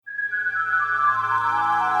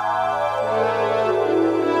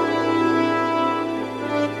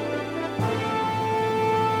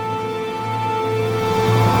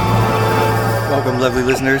lovely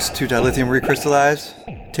listeners to Dilithium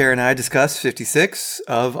Recrystallized. Tara and I discuss 56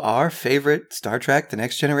 of our favorite Star Trek The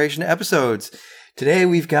Next Generation episodes. Today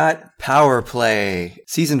we've got Power Play,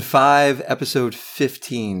 Season 5, Episode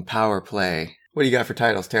 15, Power Play. What do you got for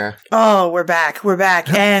titles, Tara? Oh, we're back.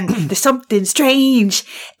 And there's something strange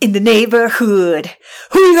in the neighborhood.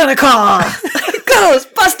 Who are you gonna call?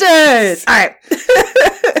 Ghostbusters! All right.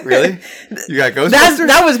 Really? You got Ghostbusters?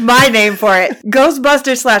 That was my name for it.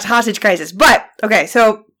 Ghostbusters / Hostage Crisis. But, okay,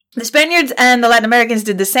 so the Spaniards and the Latin Americans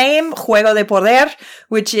did the same, Juego de Poder,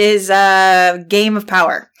 which is a game of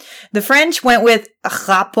power. The French went with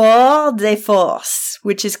Rapport de Force,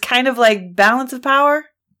 which is kind of like balance of power.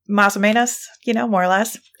 Más o menos, more or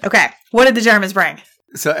less. Okay, what did the Germans bring?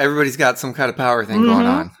 So everybody's got some kind of power thing going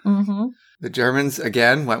on. Mm-hmm. The Germans,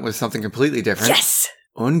 again, went with something completely different. Yes!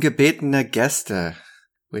 Ungebetene Gäste,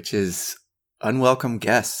 which is unwelcome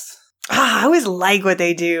guests. I always like what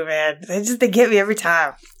they do, man. They get me every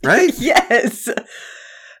time. Right? Yes.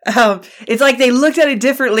 It's like they looked at it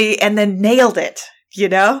differently and then nailed it,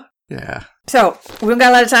 Yeah. So, we don't got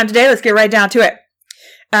a lot of time today. Let's get right down to it.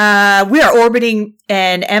 We are orbiting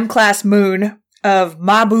an M-class moon of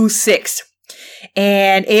Mabu 6.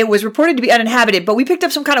 And it was reported to be uninhabited, but we picked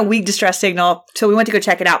up some kind of weak distress signal, so we went to go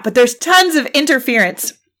check it out. But there's tons of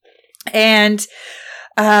interference. And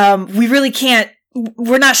we really can't,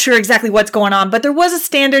 we're not sure exactly what's going on, but there was a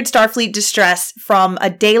standard Starfleet distress from a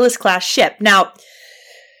Daedalus-class ship. Now,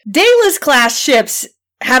 Daedalus-class ships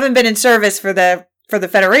haven't been in service for the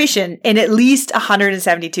Federation in at least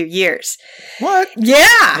 172 years. What?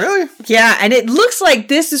 Yeah. Really? Yeah, and it looks like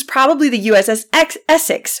this is probably the USS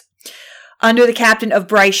Essex, under the captain of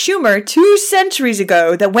Bryce Schumer 2 centuries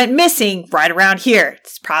ago, that went missing right around here.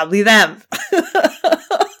 It's probably them.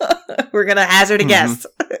 We're going to hazard a guess.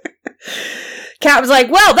 Captain's like,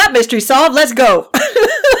 well, that mystery's solved. Let's go.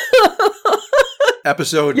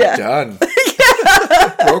 Episode done.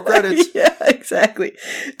 Roll credits. Yeah, exactly.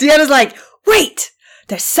 Deanna's like, wait,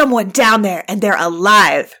 there's someone down there and they're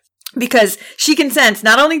alive. Because she can sense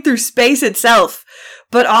not only through space itself,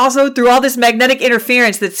 but also through all this magnetic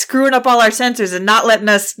interference that's screwing up all our sensors and not letting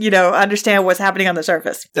us, understand what's happening on the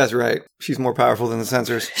surface. That's right. She's more powerful than the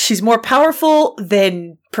sensors. She's more powerful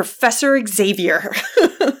than Professor Xavier.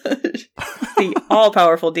 The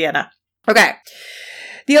all-powerful Deanna. Okay.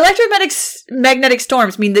 The electromagnetic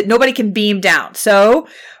storms mean that nobody can beam down. So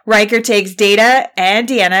Riker takes Data and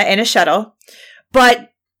Deanna in a shuttle. But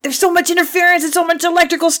there's so much interference and so much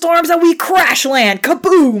electrical storms that we crash land.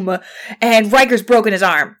 Kaboom! And Riker's broken his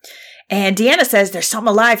arm. And Deanna says there's something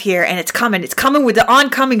alive here and it's coming. It's coming with the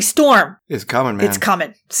oncoming storm. It's coming, man. It's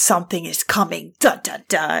coming. Something is coming. Dun, dun,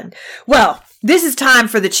 dun. Well, this is time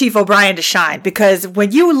for the Chief O'Brien to shine, because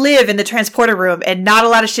when you live in the transporter room and not a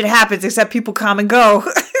lot of shit happens except people come and go,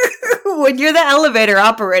 when you're the elevator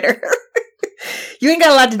operator, you ain't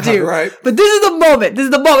got a lot to do. Right. But this is the moment. This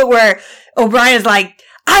is the moment where O'Brien is like,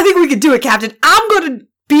 I think we can do it, Captain. I'm going to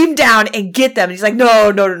beam down and get them. And he's like,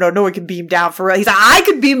 no one can beam down for real. He's like, I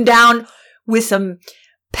could beam down with some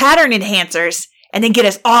pattern enhancers and then get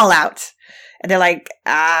us all out. And they're like,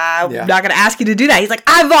 I'm not going to ask you to do that. He's like,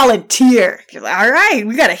 I volunteer. You're like, all right,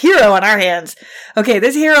 we got a hero on our hands. Okay,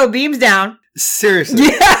 this hero beams down. Seriously.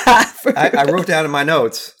 Yeah. I wrote down in my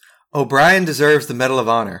notes, O'Brien deserves the Medal of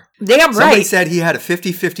Honor. Damn right. Somebody said he had a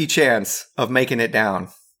 50-50 chance of making it down.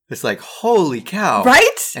 It's like, holy cow.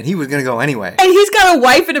 Right? And he was going to go anyway. And he's got a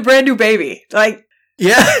wife and a brand new baby. Like.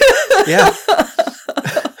 Yeah. Yeah.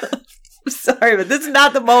 Sorry, but this is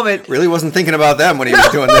not the moment. Really wasn't thinking about them when he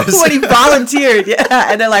was doing this. When he volunteered,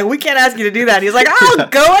 yeah. And they're like, we can't ask you to do that. And he's like, I'll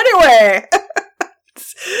go anyway.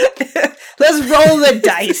 Let's roll the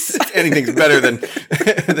dice. Anything's better than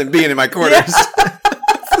being in my quarters. Yeah.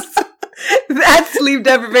 That's sleep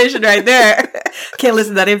deprivation right there. Can't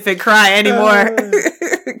listen to that infant cry anymore.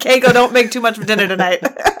 Keiko, don't make too much for dinner tonight.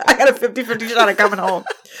 I got a 50-50 shot of coming home.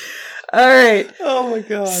 All right. Oh, my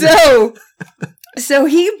God. So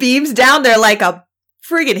he beams down there like a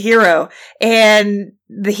friggin' hero. And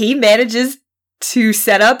he manages to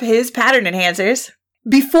set up his pattern enhancers.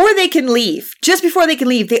 Before they can leave,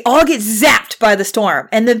 they all get zapped by the storm.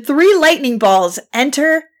 And then 3 lightning balls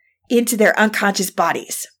enter into their unconscious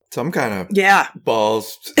bodies. Some kind of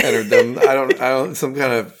balls entered them. I don't, some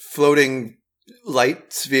kind of floating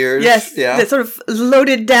light spheres. Yes. Yeah. That sort of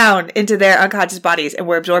loaded down into their unconscious bodies and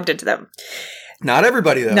were absorbed into them. Not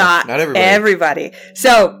everybody, though. Not everybody.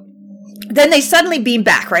 So then they suddenly beam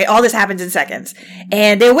back, right? All this happens in seconds.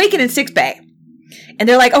 And they awaken in sickbay. And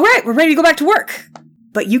they're like, all right, we're ready to go back to work.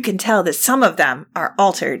 But you can tell that some of them are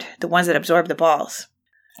altered, the ones that absorb the balls.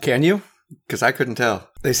 Can you? Because I couldn't tell.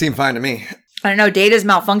 They seem fine to me. I don't know, Data's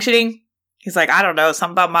malfunctioning. He's like, I don't know,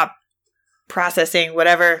 something about my processing,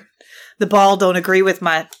 whatever. The ball don't agree with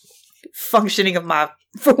my functioning of my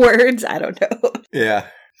words. I don't know. Yeah.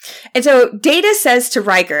 And so Data says to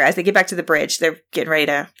Riker, as they get back to the bridge, they're getting ready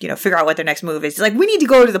to, figure out what their next move is. He's like, we need to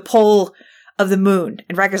go to the pole of the moon.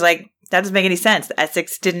 And Riker's like, that doesn't make any sense. The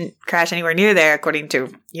S6 didn't crash anywhere near there, according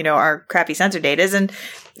to, our crappy sensor data. And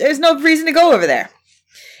there's no reason to go over there.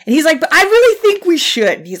 And he's like, but I really think we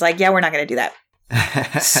should. And he's like, yeah, we're not going to do that.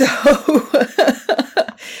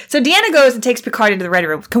 So Deanna goes and takes Picard into the ready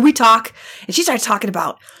room. Can we talk? And she starts talking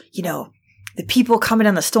about, the people coming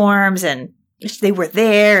on the storms, and they were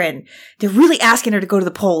there, and they're really asking her to go to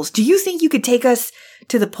the poles. Do you think you could take us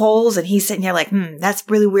to the poles? And he's sitting there like, that's a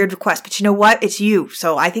really weird request. But you know what? It's you.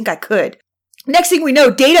 So I think I could. Next thing we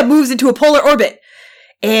know, Data moves into a polar orbit.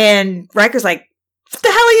 And Riker's like, what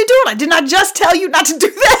the hell are you doing? I did not just tell you not to do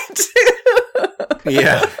that.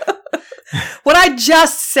 Yeah. What I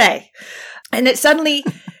just say. And it suddenly,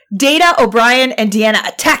 Data, O'Brien, and Deanna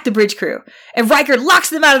attack the bridge crew. And Riker locks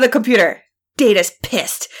them out of the computer. Data's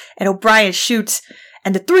pissed. And O'Brien shoots.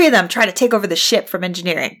 And the three of them try to take over the ship from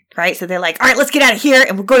engineering, right? So they're like, all right, let's get out of here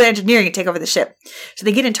and we'll go to engineering and take over the ship. So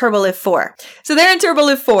they get in Turbolift 4. So they're in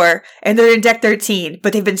Turbolift 4 and they're in Deck 13,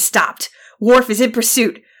 but they've been stopped. Worf is in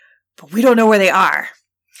pursuit, but we don't know where they are.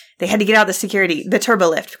 They had to get out the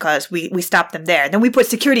turbolift, because we stopped them there. And then we put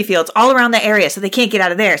security fields all around the area so they can't get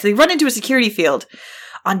out of there. So they run into a security field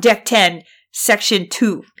on Deck 10, Section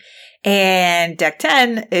 2. And Deck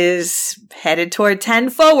 10 is headed toward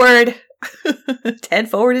 10 forward. 10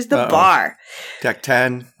 forward is the bar. Deck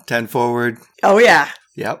 10 forward. Oh, yeah.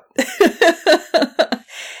 Yep.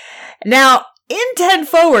 Now, in 10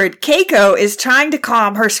 forward, Keiko is trying to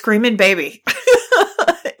calm her screaming baby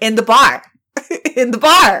in the bar. In the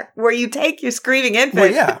bar where you take your screaming infant.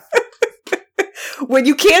 Well, yeah. When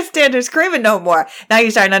you can't stand her screaming no more. Now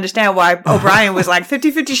you're starting to understand why O'Brien was like,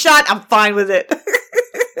 50-50 shot, I'm fine with it.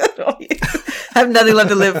 I have nothing left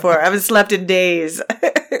to live for. I haven't slept in days.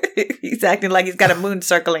 He's acting like he's got a moon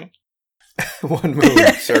circling. One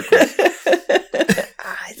moon circling.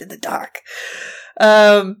 Eyes in the dark.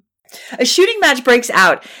 A shooting match breaks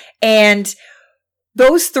out, and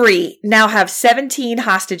those three now have 17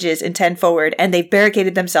 hostages in 10 forward, and they've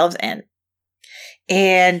barricaded themselves in.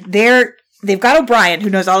 And they've got O'Brien, who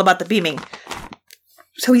knows all about the beaming.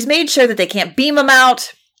 So he's made sure that they can't beam him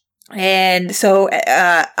out. And so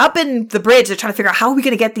up in the bridge, they're trying to figure out how are we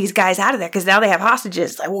going to get these guys out of there, because now they have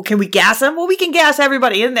hostages. Like, well, can we gas them? Well, we can gas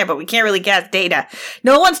everybody in there, but we can't really gas Data.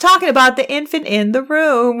 No one's talking about the infant in the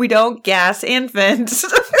room. We don't gas infants.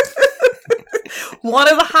 One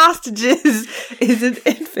of the hostages is an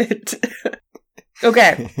infant.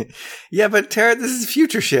 Okay. Yeah, but Tara, this is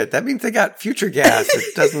future shit. That means they got future gas.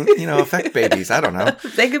 It doesn't, affect babies. I don't know.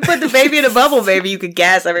 They could put the baby in a bubble, maybe you could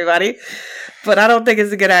gas everybody. But I don't think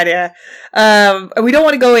it's a good idea. We don't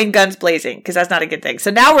want to go in guns blazing, because that's not a good thing.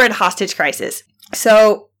 So now we're in hostage crisis.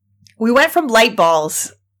 So we went from light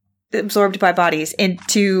balls absorbed by bodies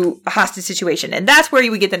into a hostage situation. And that's where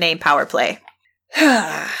we get the name Power Play.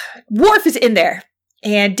 Worf is in there.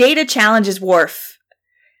 And Data challenges Worf.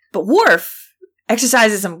 But Worf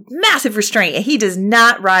exercises some massive restraint, and he does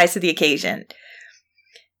not rise to the occasion.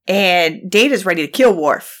 And Data's ready to kill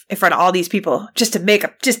Worf in front of all these people just to make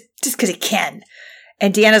up, just because he can.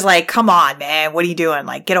 And Deanna's like, come on, man, what are you doing?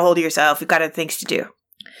 Like, get a hold of yourself. We've got other things to do.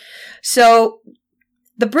 So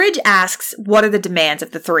the bridge asks, what are the demands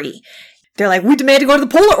of the three? They're like, we demand to go to the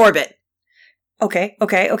polar orbit. Okay.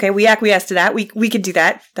 We acquiesce to that. We can do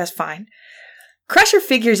that. That's fine. Crusher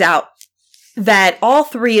figures out that all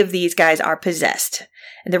three of these guys are possessed.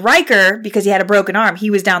 And the Riker, because he had a broken arm, he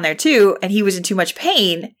was down there too, and he was in too much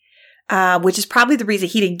pain, which is probably the reason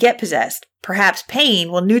he didn't get possessed. Perhaps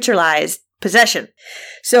pain will neutralize possession.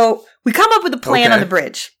 So we come up with a plan on the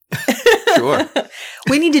bridge. Sure.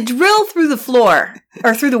 We need to drill through the floor,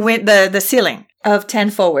 or through the ceiling of 10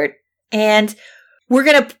 forward, and we're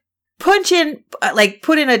going to put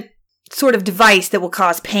in a sort of device that will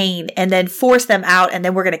cause pain, and then force them out, and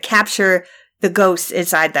then we're going to capture the ghosts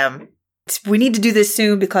inside them. We need to do this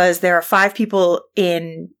soon, because there are 5 people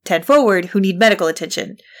in 10 forward who need medical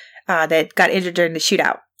attention that got injured during the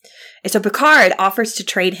shootout. And so Picard offers to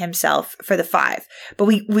trade himself for the 5. But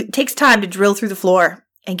it takes time to drill through the floor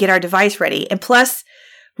and get our device ready. And plus,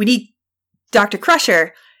 we need Dr.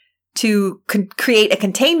 Crusher to create a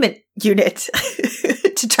containment unit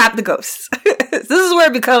to trap the ghosts. This is where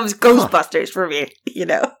it becomes Ghostbusters for me,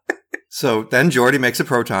 So then Geordi makes a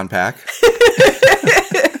proton pack.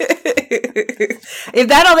 If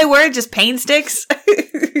that all they were, just pain sticks,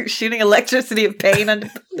 shooting electricity of pain on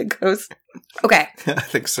the ghost. Okay. I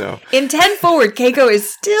think so. In 10 forward, Keiko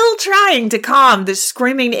is still trying to calm the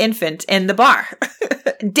screaming infant in the bar.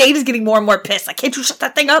 Data's getting more and more pissed. Like, can't you shut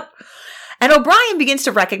that thing up? And O'Brien begins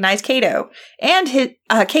to recognize Keiko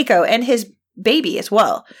and his baby as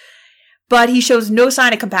well. But he shows no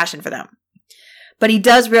sign of compassion for them. But he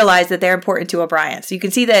does realize that they're important to O'Brien. So you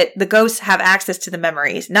can see that the ghosts have access to the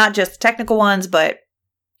memories, not just the technical ones, but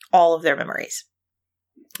all of their memories.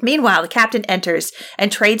 Meanwhile, the captain enters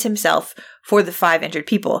and trades himself for the 5 injured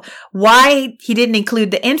people. Why he didn't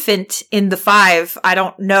include the infant in the 5, I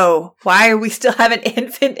don't know. Why are we still have an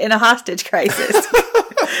infant in a hostage crisis?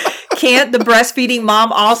 Can't the breastfeeding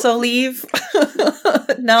mom also leave?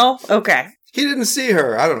 No? Okay. He didn't see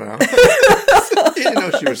her. I don't know. He didn't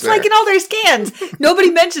know she was there. It's like in all their scans. Nobody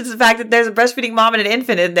mentions the fact that there's a breastfeeding mom and an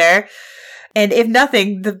infant in there. And if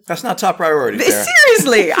nothing, that's not top priority.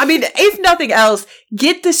 Seriously. I mean, if nothing else,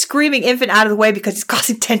 get the screaming infant out of the way because it's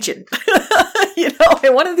causing tension.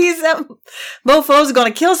 And one of these mofos is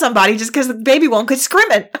going to kill somebody just because the baby won't quit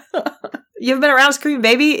screaming. You ever been around a screaming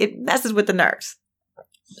baby? It messes with the nerves.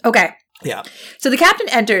 Okay. Yeah. So the captain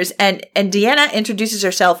enters and Deanna introduces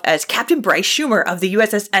herself as Captain Bryce Schumer of the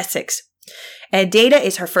USS Essex. And Data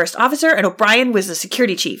is her first officer and O'Brien was the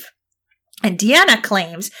security chief. And Deanna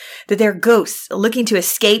claims that they're ghosts looking to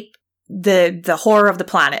escape the horror of the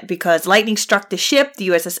planet because lightning struck the ship, the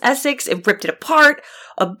USS Essex, and ripped it apart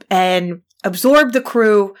and absorbed the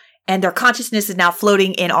crew, and their consciousness is now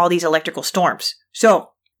floating in all these electrical storms. So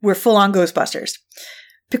we're full-on Ghostbusters.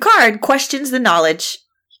 Picard questions the knowledge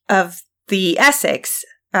of the Essex.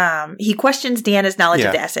 He questions Deanna's knowledge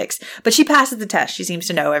of the Essex, but she passes the test. She seems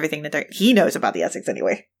to know everything that he knows about the Essex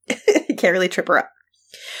anyway. He can't really trip her up.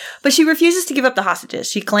 But she refuses to give up the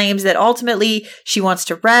hostages. She claims that ultimately she wants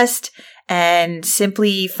to rest and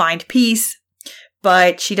simply find peace,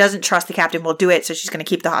 but she doesn't trust the captain will do it, so she's going to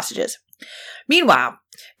keep the hostages. Meanwhile,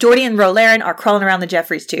 Geordi and Rolaren are crawling around the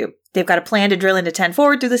Jeffries tube. They've got a plan to drill into 10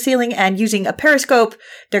 forward through the ceiling, and using a periscope,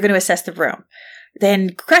 they're going to assess the room.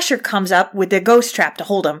 Then Crusher comes up with the ghost trap to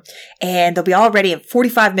hold them, and they'll be all ready in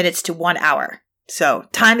 45 minutes to 1 hour. So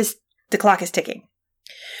the clock is ticking.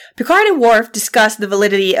 Picard and Worf discuss the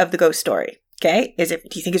validity of the ghost story. Okay? Do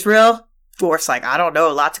you think it's real? Worf's like, I don't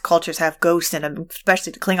know. Lots of cultures have ghosts in them,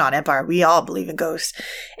 especially the Klingon Empire. We all believe in ghosts.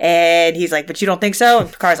 And he's like, but you don't think so?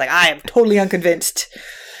 And Picard's like, I am totally unconvinced.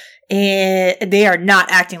 And they are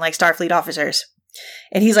not acting like Starfleet officers.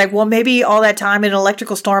 And he's like, well, maybe all that time in an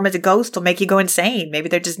electrical storm as a ghost will make you go insane. Maybe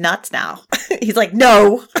they're just nuts now. He's like,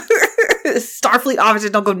 no. Starfleet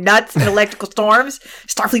officers don't go nuts in electrical storms.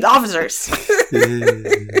 Starfleet officers.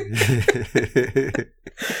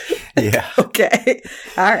 Yeah. Okay.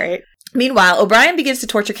 All right. Meanwhile, O'Brien begins to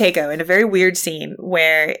torture Keiko in a very weird scene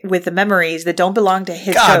with the memories that don't belong to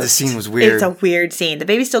his ghost. The scene was weird. It's a weird scene. The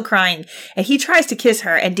baby's still crying, and he tries to kiss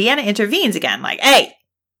her, and Deanna intervenes again, like, hey,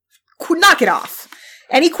 knock it off.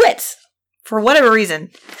 And he quits for whatever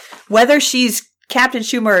reason. Whether she's Captain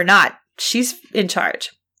Schumer or not, she's in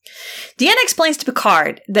charge. Deanna explains to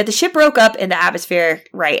Picard that the ship broke up in the atmosphere,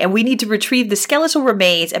 right, and we need to retrieve the skeletal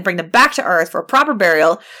remains and bring them back to Earth for a proper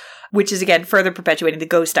burial, which is, again, further perpetuating the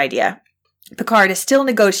ghost idea. Picard is still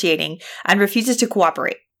negotiating and refuses to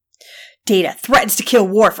cooperate. Data threatens to kill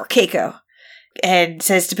Worf or Keiko and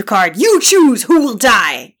says to Picard, you choose who will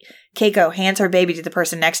die. Keiko hands her baby to the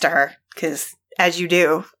person next to her, because, as you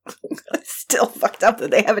do, it's still fucked up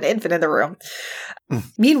that they have an infant in the room.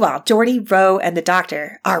 Meanwhile, Geordi, Ro, and the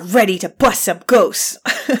Doctor are ready to bust some ghosts.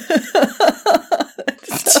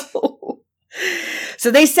 So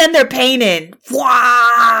they send their pain in,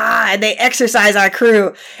 and they exorcise our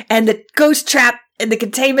crew, and the ghost trap and the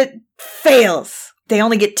containment fails. They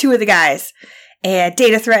only get 2 of the guys, and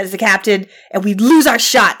Data threatens the captain, and we lose our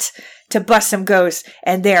shot to bust some ghosts,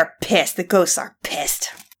 and they're pissed. The ghosts are pissed.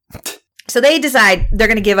 So they decide they're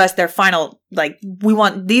going to give us their final,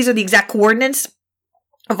 these are the exact coordinates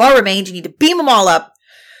of our remains. You need to beam them all up.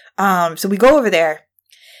 So we go over there,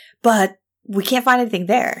 but we can't find anything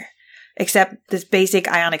there except this basic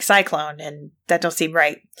ionic cyclone, and that don't seem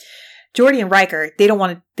right. Geordi and Riker, they don't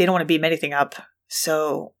want to beam anything up,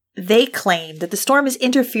 so they claim that the storm is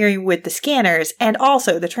interfering with the scanners and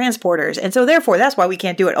also the transporters, and so therefore that's why we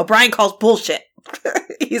can't do it. O'Brien calls bullshit.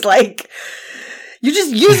 He's like, you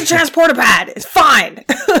just use the transporter pad. It's fine.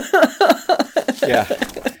 Yeah.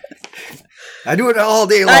 I do it all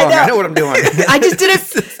day long. I know what I'm doing. I just did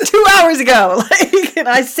it 2 hours ago. And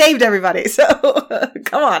I saved everybody. So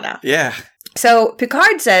come on now. Yeah. So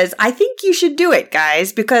Picard says, I think you should do it,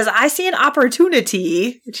 guys, because I see an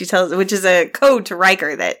opportunity, which is a code to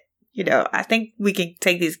Riker that, I think we can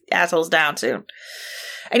take these assholes down soon.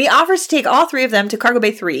 and he offers to take all 3 of them to Cargo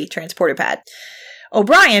Bay 3 transporter pad.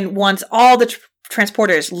 O'Brien wants all the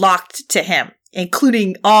transporters locked to him,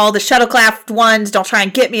 including all the shuttlecraft ones. Don't try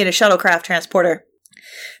and get me in a shuttlecraft transporter. And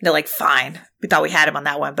they're like, fine. We thought we had him on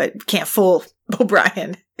that one, but we can't fool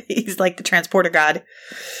O'Brien. He's like the transporter god.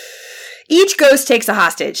 Each ghost takes a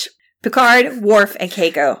hostage. Picard, Worf, and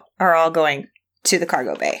Keiko are all going to the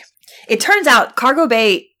cargo bay. It turns out Cargo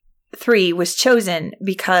Bay 3 was chosen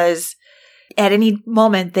because at any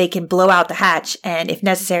moment they can blow out the hatch and, if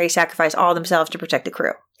necessary, sacrifice all themselves to protect the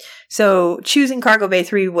crew. So choosing Cargo Bay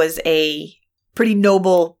 3 was a pretty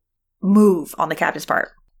noble move on the captain's part.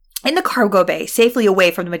 In the cargo bay, safely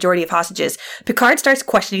away from the majority of hostages, Picard starts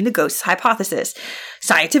questioning the ghost's hypothesis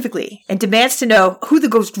scientifically and demands to know who the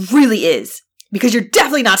ghost really is. Because you're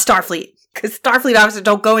definitely not Starfleet. Because Starfleet officers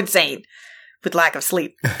don't go insane with lack of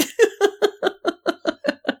sleep.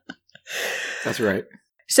 That's right.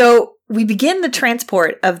 So we begin the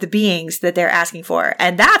transport of the beings that they're asking for.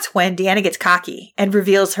 And that's when Deanna gets cocky and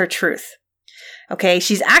reveals her truth. Okay,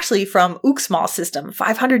 she's actually from Uxmal's system.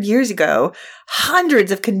 500 years ago,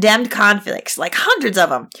 hundreds of condemned convicts, like hundreds of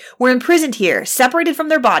them, were imprisoned here, separated from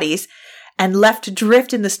their bodies, and left to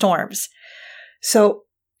drift in the storms. So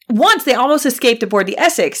once they almost escaped aboard the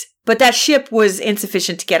Essex, but that ship was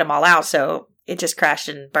insufficient to get them all out, so it just crashed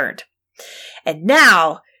and burned. And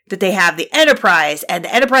now that they have the Enterprise and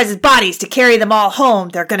the Enterprise's bodies to carry them all home,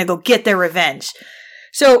 they're going to go get their revenge.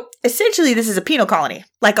 So essentially, this is a penal colony,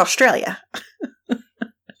 like Australia.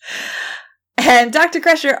 And Dr.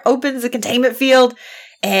 Crusher opens the containment field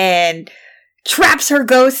and traps her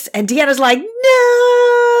ghosts, and Deanna's like,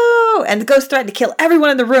 no! And the ghosts threaten to kill everyone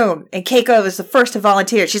in the room, and Keiko is the first to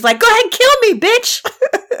volunteer. She's like, go ahead and kill me, bitch!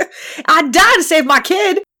 I'd die to save my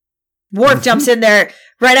kid! Worf jumps in there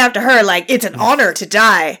right after her like, it's an honor to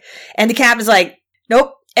die. And the captain's like,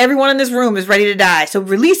 nope, everyone in this room is ready to die, so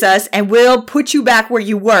release us and we'll put you back where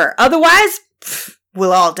you were. Otherwise,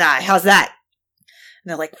 we'll all die. How's that? And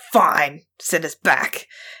they're like, fine, send us back.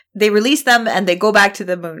 They release them and they go back to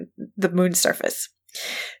the moon surface.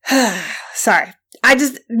 Sorry.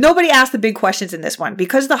 Nobody asked the big questions in this one.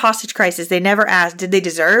 Because of the hostage crisis, they never asked, did they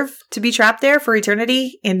deserve to be trapped there for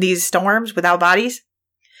eternity in these storms without bodies?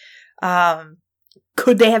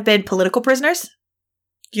 Could they have been political prisoners?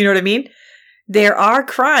 You know what I mean? There are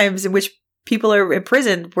crimes in which people are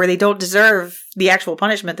imprisoned where they don't deserve the actual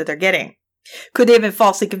punishment that they're getting. Could they have been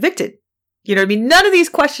falsely convicted? You know what I mean? None of these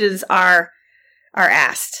questions are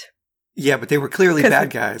asked. Yeah, but they were clearly bad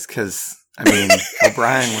guys because, I mean,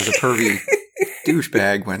 O'Brien was a pervy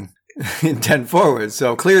douchebag when in 10 Forward.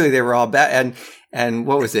 So clearly they were all bad. And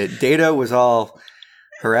what was it? Data was all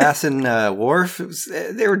harassing Worf.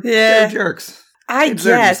 They were jerks. I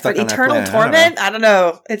guess, but eternal torment? I don't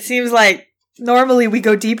know. It seems like normally we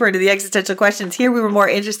go deeper into the existential questions. Here we were more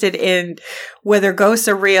interested in whether ghosts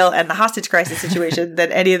are real and the hostage crisis situation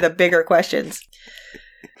than any of the bigger questions.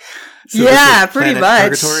 So yeah, pretty much.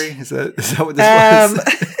 Purgatory? Is that what this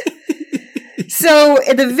was? So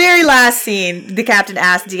in the very last scene, the captain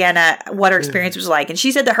asked Deanna what her experience was like, and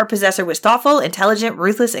she said that her possessor was thoughtful, intelligent,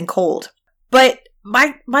 ruthless, and cold. But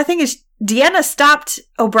my thing is, Deanna stopped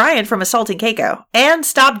O'Brien from assaulting Keiko and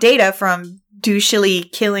stopped Data from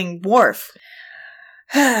douchily killing Worf.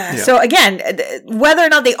 So again, whether or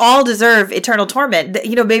not they all deserve eternal torment,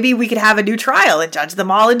 maybe we could have a new trial and judge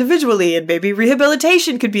them all individually, and maybe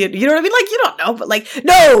rehabilitation could be, you know what I mean? Like, you don't know, but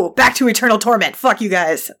no, back to eternal torment. Fuck you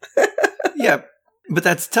guys. Yeah, but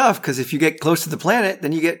that's tough because if you get close to the planet,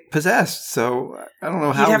 then you get possessed. So I don't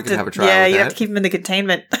know how we could have a trial. Yeah, you'd have to keep him in the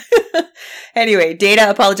containment. Anyway, Data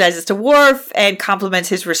apologizes to Worf and compliments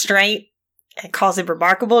his restraint and calls him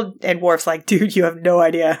remarkable. And Worf's like, dude, you have no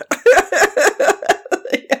idea.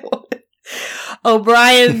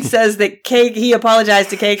 O'Brien says that he apologized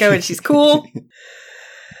to Keiko and she's cool.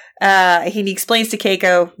 He explains to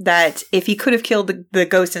Keiko that if he could have killed the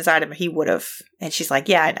ghost inside him, he would have. And she's like,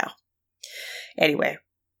 yeah, I know. Anyway.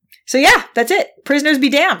 So yeah, that's it. Prisoners be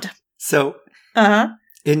damned. So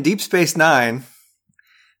in Deep Space Nine,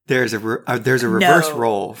 there's a reverse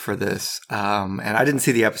role for this. And I didn't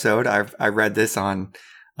see the episode. I read this on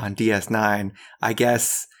DS9. I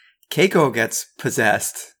guess Keiko gets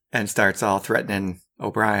possessed and starts all threatening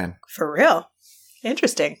O'Brien. For real?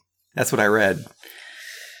 Interesting. That's what I read. I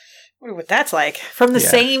wonder what that's like. From the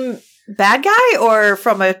same bad guy or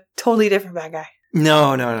from a totally different bad guy?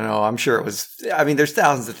 No. I'm sure it was... I mean, there's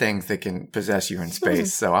thousands of things that can possess you in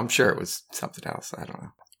space, so I'm sure it was something else. I don't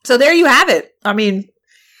know. So there you have it. I mean...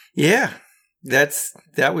 Yeah. That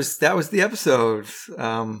was the episode.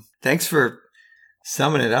 Thanks for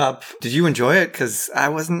summing it up, did you enjoy it? Because I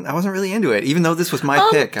wasn't really into it, even though this was my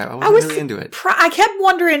pick. I wasn't really into it. I kept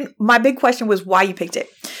wondering. My big question was why you picked it,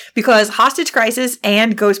 because Hostage Crisis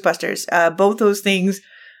and Ghostbusters, both those things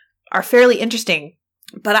are fairly interesting.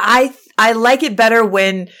 But I like it better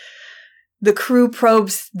when the crew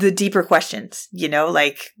probes the deeper questions. You know,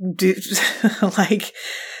 like does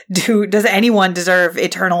anyone deserve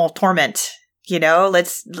eternal torment? You know,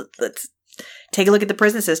 let's take a look at the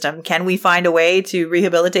prison system. Can we find a way to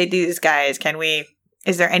rehabilitate these guys?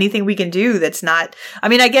 Is there anything we can do that's not, I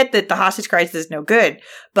mean, I get that the hostage crisis is no good,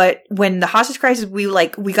 but when the hostage crisis, we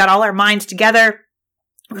got all our minds together.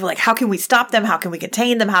 We were like, how can we stop them? How can we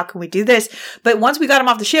contain them? How can we do this? But once we got them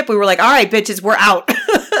off the ship, we were like, all right, bitches, we're out.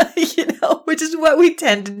 You know, which is what we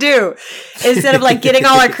tend to do. Instead of like getting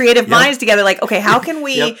all our creative minds together, like, okay, how can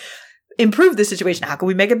we improve the situation? How can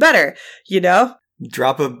we make it better? You know?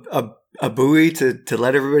 Drop a buoy to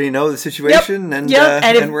let everybody know the situation, and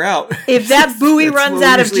we're out. If that buoy runs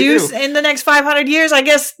out of juice in the next 500 years, I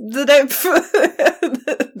guess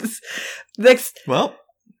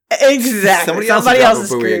exactly somebody else is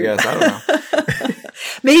screwed. I guess. I don't know.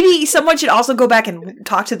 Maybe someone should also go back and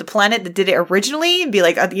talk to the planet that did it originally and be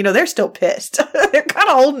like, they're still pissed. They're kind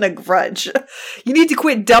of holding a grudge. You need to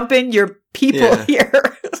quit dumping your people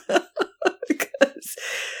here.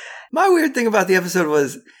 My weird thing about the episode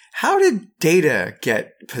was, how did Data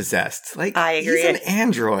get possessed? Like, I agree. He's an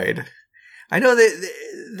android. I know that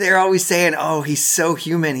they're always saying, "Oh, he's so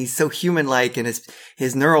human. He's so human-like, and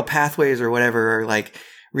his neural pathways or whatever are like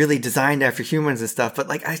really designed after humans and stuff." But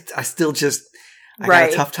like, I still just got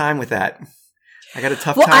a tough time with that. I got a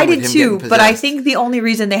tough time. I with did him too. Getting but I think the only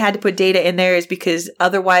reason they had to put Data in there is because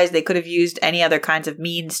otherwise they could have used any other kinds of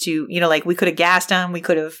means to, like we could have gassed him, we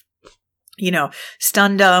could have,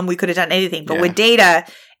 stunned him, we could have done anything. But with Data,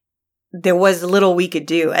 there was little we could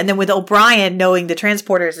do. And then with O'Brien knowing the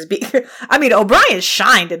transporters is being, O'Brien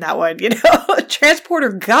shined in that one, transporter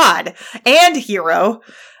god and hero.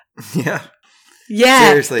 Yeah. Yeah.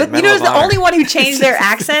 Seriously. But the only one who changed their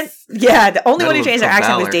accent. Yeah. The only one who changed their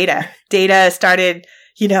accent was Data. Data started,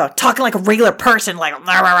 talking like a regular person, like,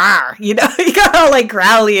 rah, rah, rah, he got all like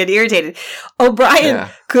growly and irritated. O'Brien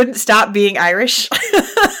couldn't stop being Irish.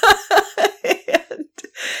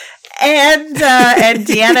 And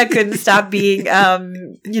Deanna couldn't stop being,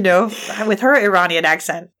 with her Iranian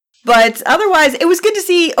accent. But otherwise, it was good to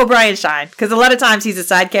see O'Brien shine, because a lot of times he's a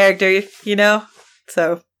side character,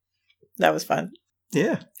 So that was fun.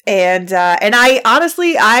 Yeah. And I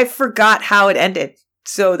honestly, I forgot how it ended.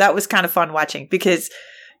 So that was kind of fun watching, because,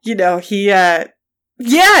 he, I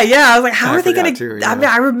was like, how are they going to,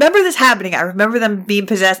 I remember this happening. I remember them being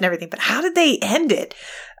possessed and everything, but how did they end it?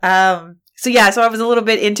 So I was a little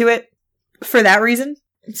bit into it for that reason.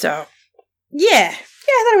 So, I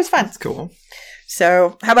thought it was fun. That's cool.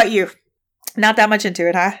 So, how about you? Not that much into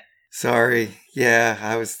it, huh? Sorry. Yeah,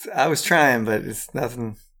 I was trying, but it's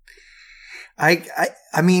nothing. I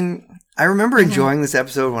remember enjoying this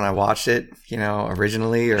episode when I watched it,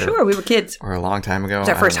 originally, or sure, we were kids, or a long time ago. It's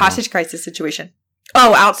our first hostage crisis situation.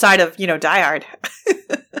 Oh, outside of Die Hard.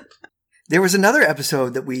 There was another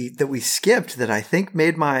episode that we skipped that I think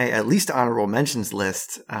made my at least honorable mentions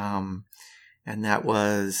list, and that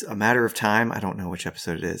was A Matter of Time. I don't know which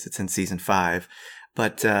episode it is. It's in season 5,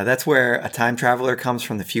 but that's where a time traveler comes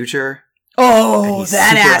from the future. Oh,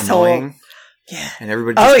 that asshole! Annoying, yeah, and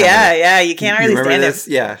everybody. You can't hardly stand this?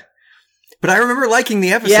 him. Yeah, but I remember liking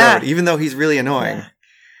the episode, even though he's really annoying. Yeah.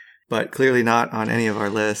 But clearly not on any of our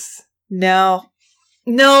lists.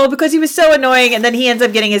 No, because he was so annoying, and then he ends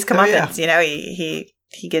up getting his comeuppance.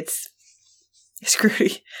 He gets screwed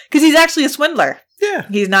because he's actually a swindler. Yeah,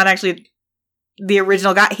 he's not actually the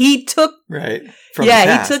original guy. He took from the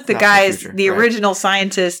past, he took the original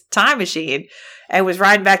scientist time machine and was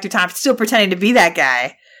riding back through time, still pretending to be that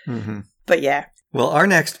guy. Mm-hmm. But yeah. Well, our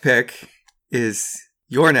next pick is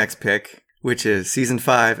your next pick, which is season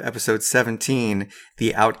 5, episode 17,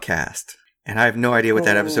 The Outcast. And I have no idea what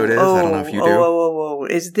that episode is. I don't know if you do. Whoa.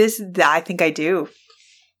 Is this? I think I do.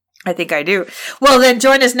 Well, then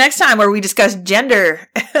join us next time where we discuss gender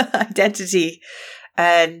identity.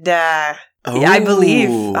 And I believe,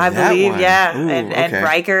 one. yeah. Ooh, and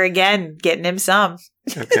Riker again, getting him some.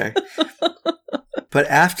 Okay. But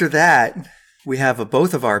after that, we have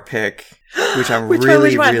both of our pick, which I'm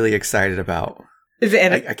really excited about. Is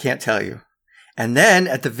it? I can't tell you. And then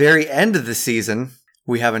at the very end of the season,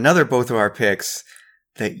 we have another both of our picks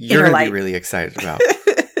that you're going to be really excited about.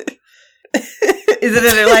 Is it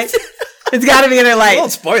Inner Light? It's got to be Inner Light. Don't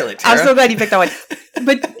spoil it, Tara. I'm so glad you picked that one.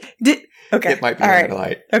 But okay. It might be Inner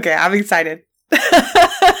Light. Okay, I'm excited.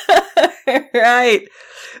 Right.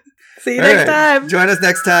 See you next right. time. Join us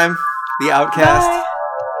next time. The Outcast. Bye.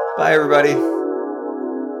 Bye everybody.